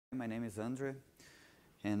My name is Andre,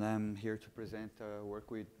 and I'm here to present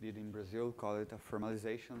work we did in Brazil, call it a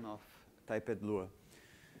formalization of typed Lua.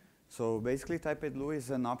 So basically, typed Lua is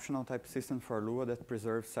an optional type system for Lua that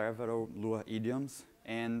preserves several Lua idioms,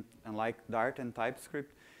 and unlike Dart and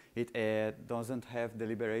TypeScript, it doesn't have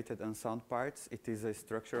deliberated unsound parts. It is a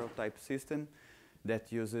structural type system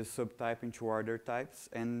that uses subtyping to order types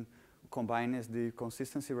and combines the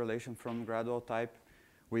consistency relation from gradual type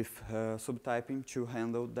with subtyping to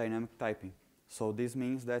handle dynamic typing. So this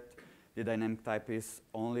means that the dynamic type is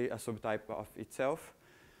only a subtype of itself,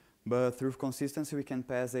 but through consistency we can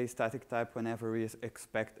pass a static type whenever we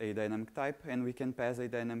expect a dynamic type, and we can pass a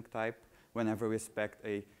dynamic type whenever we expect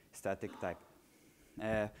a static type.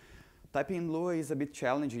 Typing in Lua is a bit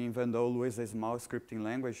challenging, even though Lua is a small scripting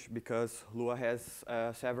language, because Lua has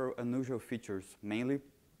several unusual features, mainly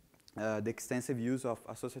the extensive use of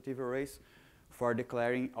associative arrays for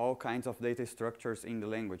declaring all kinds of data structures in the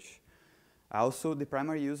language. Also, the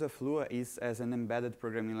primary use of Lua is as an embedded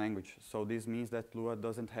programming language. So this means that Lua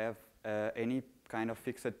doesn't have any kind of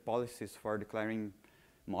fixed policies for declaring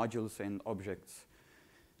modules and objects.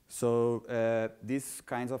 So this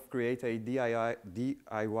kinds of create a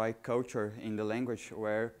DIY culture in the language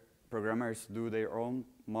where programmers do their own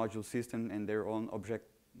module system and their own object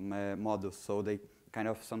models. So they kind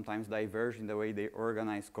of sometimes diverge in the way they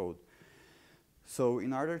organize code. So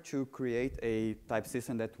in order to create a type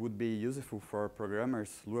system that would be useful for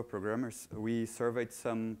programmers, Lua programmers, we surveyed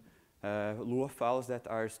some Lua files that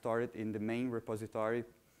are stored in the main repository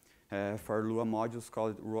for Lua modules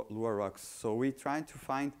called Lua Rocks. So we tried to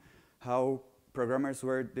find how programmers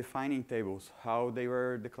were defining tables, how they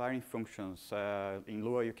were declaring functions. In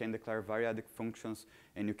Lua you can declare variadic functions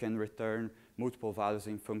and you can return multiple values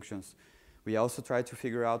in functions. We also tried to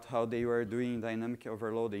figure out how they were doing dynamic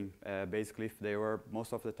overloading, basically if they were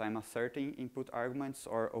most of the time asserting input arguments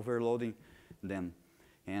or overloading them.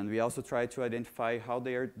 And we also tried to identify how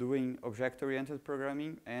they are doing object-oriented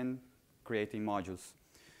programming and creating modules.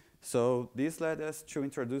 So this led us to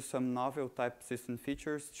introduce some novel type system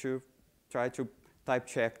features to try to type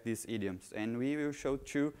check these idioms. And we will show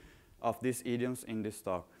two of these idioms in this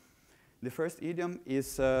talk. The first idiom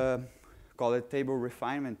is called table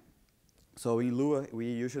refinement. So in Lua, we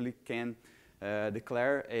usually can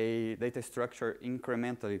declare a data structure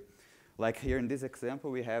incrementally. Like here in this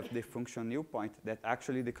example, we have the function new point that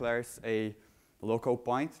actually declares a local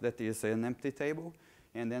point that is an empty table.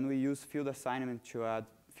 And then we use field assignment to add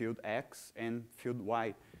field X and field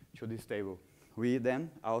Y to this table. We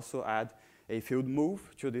then also add a field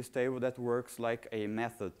move to this table that works like a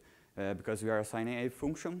method because we are assigning a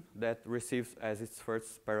function that receives as its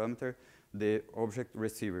first parameter the object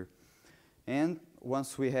receiver. And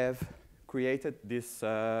once we have created this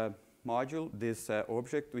module, this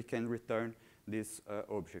object, we can return this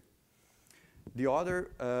object. The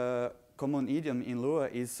other common idiom in Lua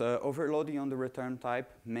is overloading on the return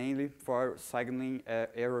type, mainly for signaling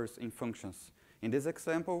errors in functions. In this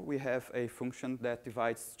example, we have a function that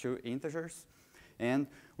divides two integers, and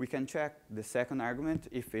we can check the second argument.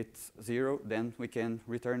 If it's 0, then we can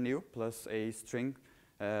return new plus a string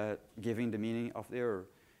giving the meaning of the error.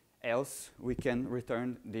 Else, we can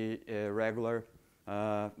return the regular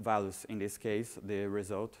values, in this case, the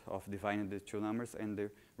result of dividing the two numbers and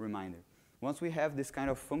the remainder. Once we have this kind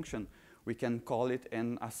of function, we can call it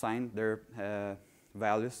and assign their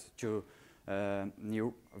values to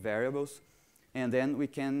new variables. And then we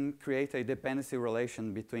can create a dependency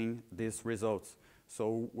relation between these results.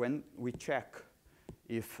 So when we check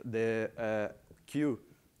if the Q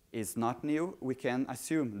is not new, we can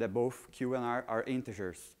assume that both Q and R are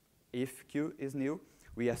integers. If Q is new,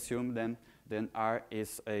 we assume then R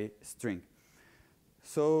is a string.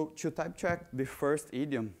 So to type check the first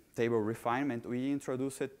idiom, table refinement, we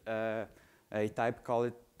introduced a type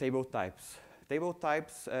called table types. Table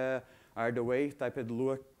types are the way typed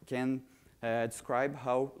Lua can describe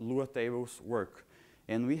how Lua tables work.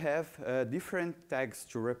 And we have different tags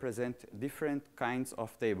to represent different kinds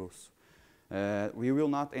of tables. We will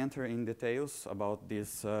not enter in details about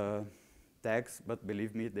these tags, but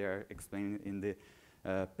believe me, they are explained in the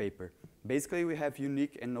paper. Basically, we have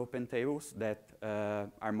unique and open tables that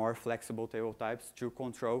are more flexible table types to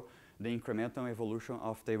control the incremental evolution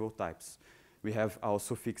of table types. We have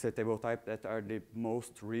also fixed table types that are the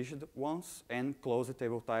most rigid ones, and closed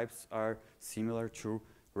table types are similar to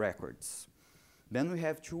records. Then we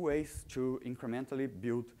have two ways to incrementally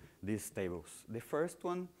build these tables. The first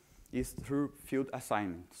one is through field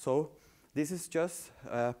assignment. So this is just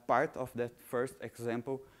part of that first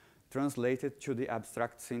example translated to the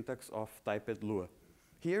abstract syntax of typed Lua.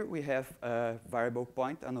 Here we have a variable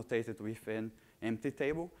point annotated with an empty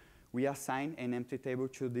table, we assign an empty table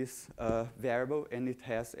to this variable, and it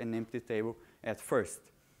has an empty table at first.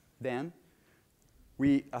 Then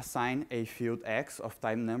we assign a field x of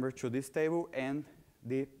type number to this table, and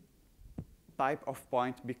the type of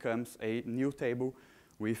point becomes a new table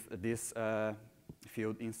with this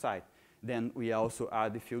field inside. Then we also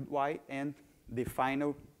add the field y, and the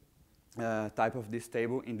final type of this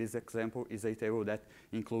table in this example is a table that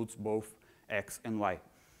includes both x and y.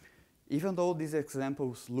 Even though these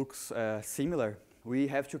examples look similar, we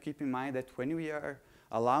have to keep in mind that when we are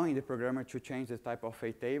allowing the programmer to change the type of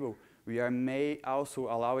a table, we are also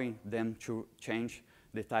allowing them to change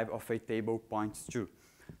the type of a table points to.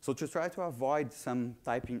 So to try to avoid some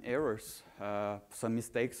typing errors, some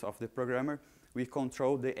mistakes of the programmer, we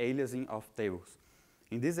control the aliasing of tables.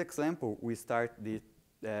 In this example, we start the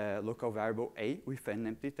local variable a with an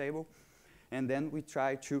empty table, and then we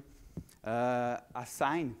try to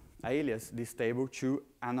assign alias this table to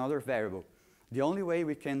another variable. The only way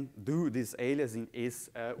we can do this aliasing is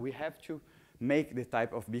we have to make the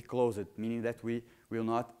type of b closed, meaning that we will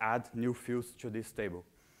not add new fields to this table.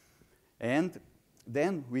 And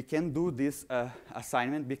then we can do this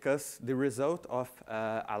assignment because the result of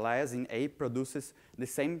aliasing a produces the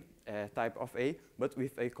same type of a, but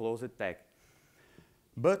with a closed tag.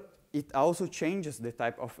 But it also changes the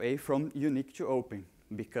type of a from unique to open,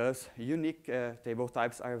 because unique table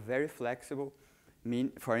types are very flexible.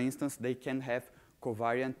 For instance, they can have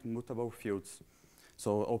covariant mutable fields.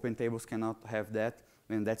 So open tables cannot have that,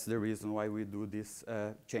 and that's the reason why we do this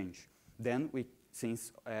change. Then,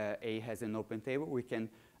 since A has an open table, we can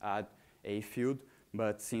add a field,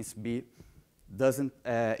 but since B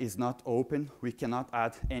is not open, we cannot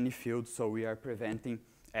add any field, so we are preventing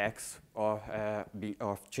X of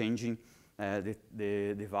changing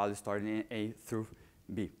the value stored in A through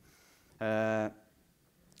B.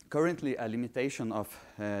 Currently, a limitation of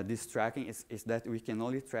this tracking is that we can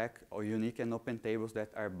only track unique and open tables that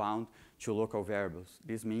are bound to local variables.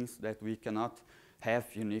 This means that we cannot have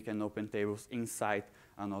unique and open tables inside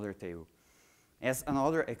another table. As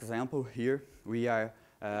another example here, we are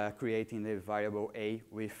creating the variable a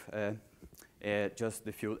with just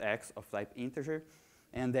the field x of type integer,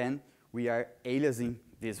 and then we are aliasing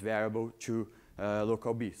this variable to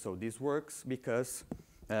local b. So this works because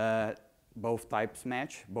both types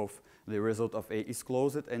match, both the result of A is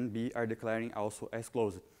closed and B are declaring also as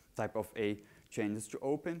closed. Type of A changes to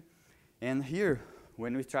open. And here,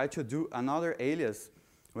 when we try to do another alias,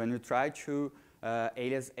 when we try to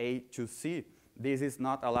alias A to C, this is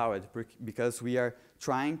not allowed because we are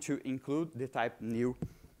trying to include the type new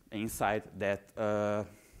inside that,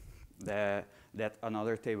 that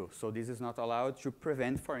another table. So this is not allowed to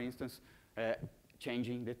prevent, for instance,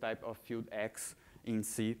 changing the type of field X in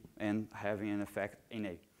C and having an effect in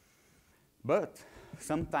A. But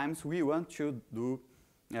sometimes we want to do,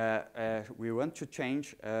 we want to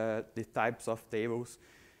change the types of tables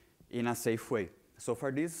in a safe way. So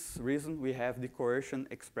for this reason, we have the coercion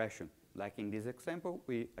expression. Like in this example,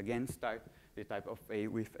 we again start the type of A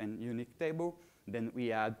with an unique table, then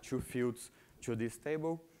we add 2 fields to this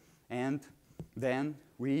table, and then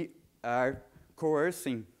we are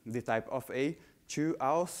coercing the type of A to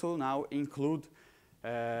also now include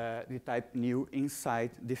the type new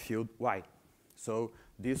inside the field y. So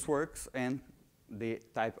this works, and the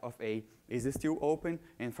type of A is still open,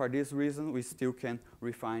 and for this reason we still can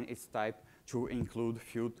refine its type to include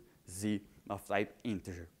field z of type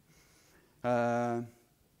integer.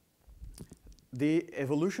 The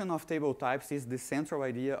evolution of table types is the central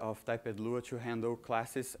idea of typed Lua to handle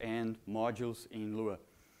classes and modules in Lua.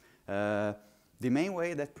 The main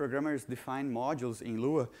way that programmers define modules in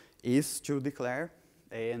Lua is to declare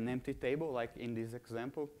an empty table, like in this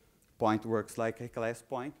example. Point works like a class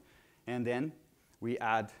point, and then we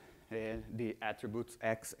add the attributes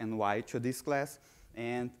x and y to this class,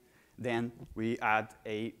 and then we add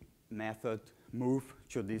a method move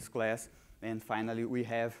to this class, and finally we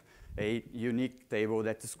have a unique table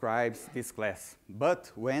that describes this class.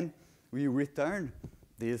 But when we return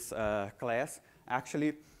this class,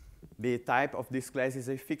 actually the type of this class is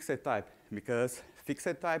a fixed type, because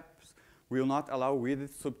fixed types will not allow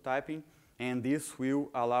with subtyping, and this will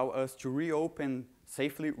allow us to reopen,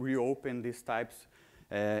 safely reopen these types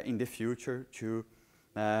in the future to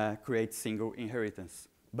create single inheritance.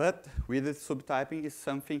 But with subtyping is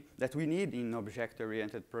something that we need in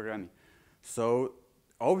object-oriented programming. So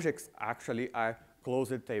objects actually are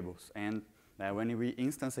closed tables, and when we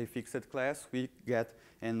instance a fixed class, we get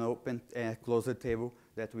an open closed table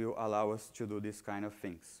that will allow us to do this kind of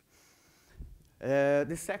things.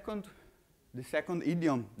 The second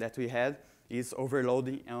idiom that we had is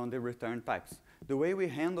overloading on the return types. the way we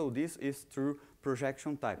handle this is through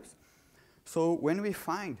projection types. So when we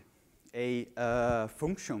find a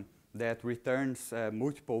function that returns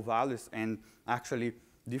multiple values and actually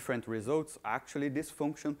different results, actually this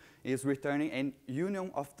function is returning a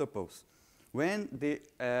union of tuples. When the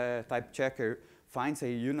type checker finds a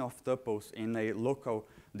union of tuples in a local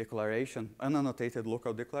declaration, unannotated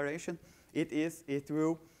local declaration, it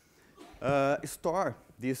will store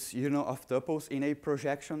this union of tuples in a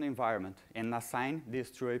projection environment and assign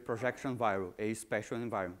this to a projection variable, a special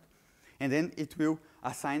environment. And then it will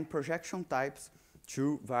assign projection types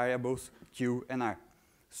to variables Q and R.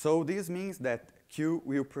 So this means that Q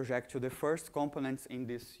will project to the first components in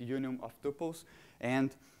this union of tuples,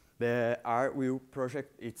 and the R will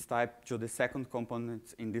project its type to the second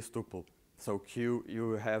components in this tuple. So Q, you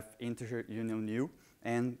will have integer union new,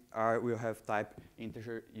 and R will have type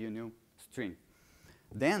integer union string.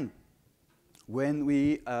 Then, when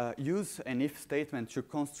we use an if statement to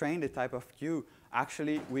constrain the type of Q,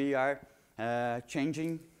 actually we are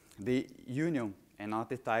changing the union and not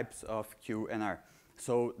the types of Q and R.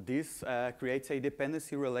 So this creates a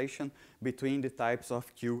dependency relation between the types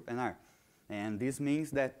of Q and R. And this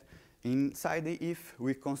means that inside the if,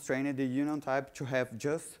 we constrained the union type to have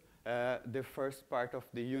just the first part of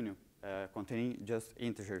the union, containing just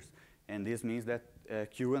integers. And this means that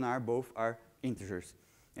Q and R both are integers.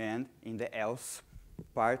 And in the else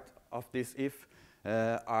part of this if,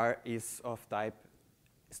 R is of type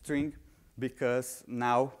string, because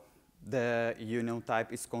now the union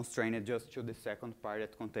type is constrained just to the second part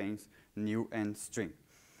that contains new and string.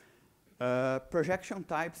 Projection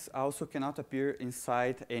types also cannot appear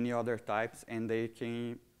inside any other types, and they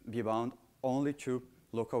can be bound only to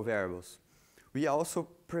local variables. We also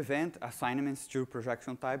prevent assignments to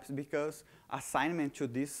projection types because assignment to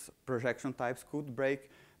these projection types could break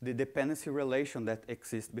the dependency relation that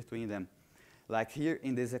exists between them. Like here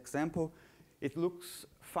in this example, it looks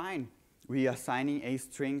fine. We are assigning a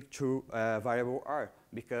string to variable R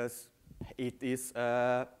because it is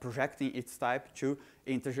projecting its type to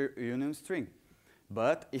integer union string.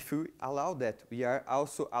 But if we allow that, we are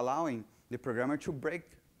also allowing the programmer to break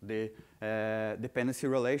the dependency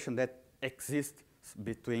relation that exists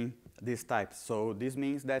between these types. So this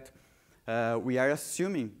means that we are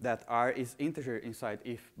assuming that R is integer inside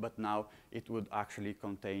if, but now it would actually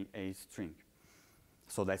contain a string.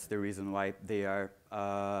 So that's the reason why they are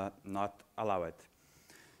not allowed.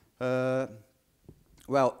 That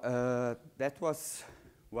was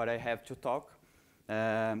what I have to talk.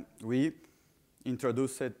 We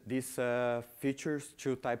introduced these features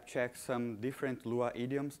to type check some different Lua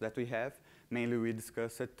idioms that we have. Mainly we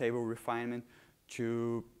discussed table refinement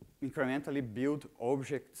to incrementally build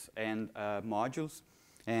objects and modules,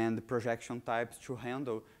 and projection types to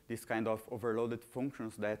handle this kind of overloaded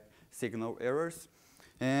functions that signal errors.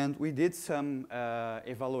 And we did some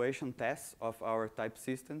evaluation tests of our type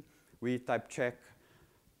system. We type check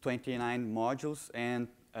 29 modules, and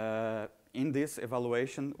in this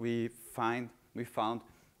evaluation we found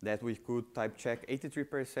that we could type check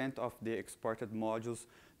 83% of the exported modules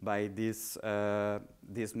by these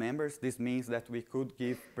members. This means that we could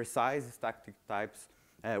give precise static types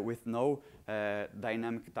with no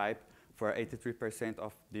dynamic type for 83%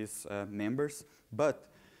 of these members. But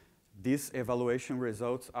these evaluation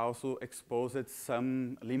results also exposed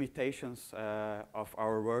some limitations of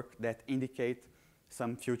our work that indicate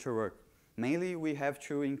some future work. Mainly, we have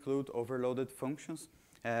to include overloaded functions,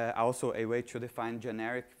 also a way to define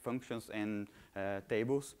generic functions and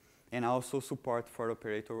tables, and also support for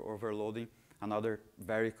operator overloading, another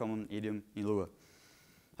very common idiom in Lua.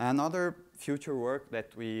 Another future work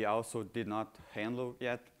that we also did not handle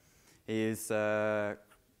yet is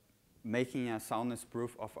making a soundness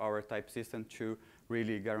proof of our type system to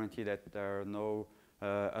really guarantee that there are no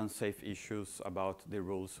unsafe issues about the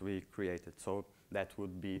rules we created. So that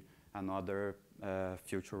would be another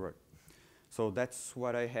future work. So that's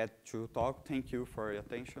what I had to talk. Thank you for your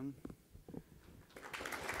attention.